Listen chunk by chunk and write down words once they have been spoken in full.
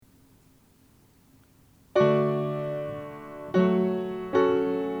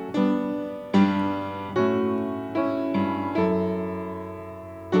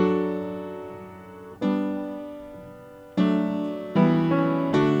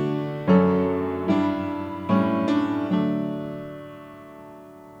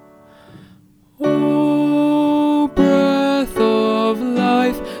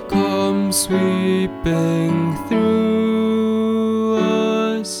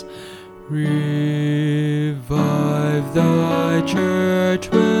Revive thy church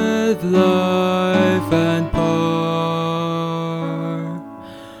with life and power.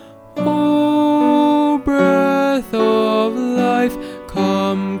 O breath of life,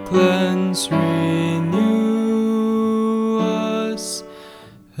 come cleanse, renew us,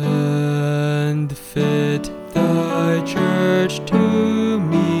 and fit thy church to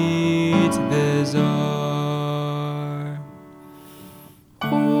meet this hour.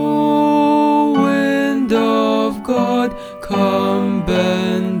 O wind of God, come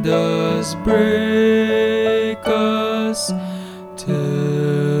bend us, break us,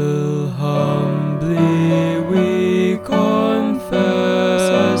 till humbly we confess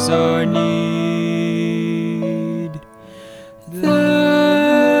our need.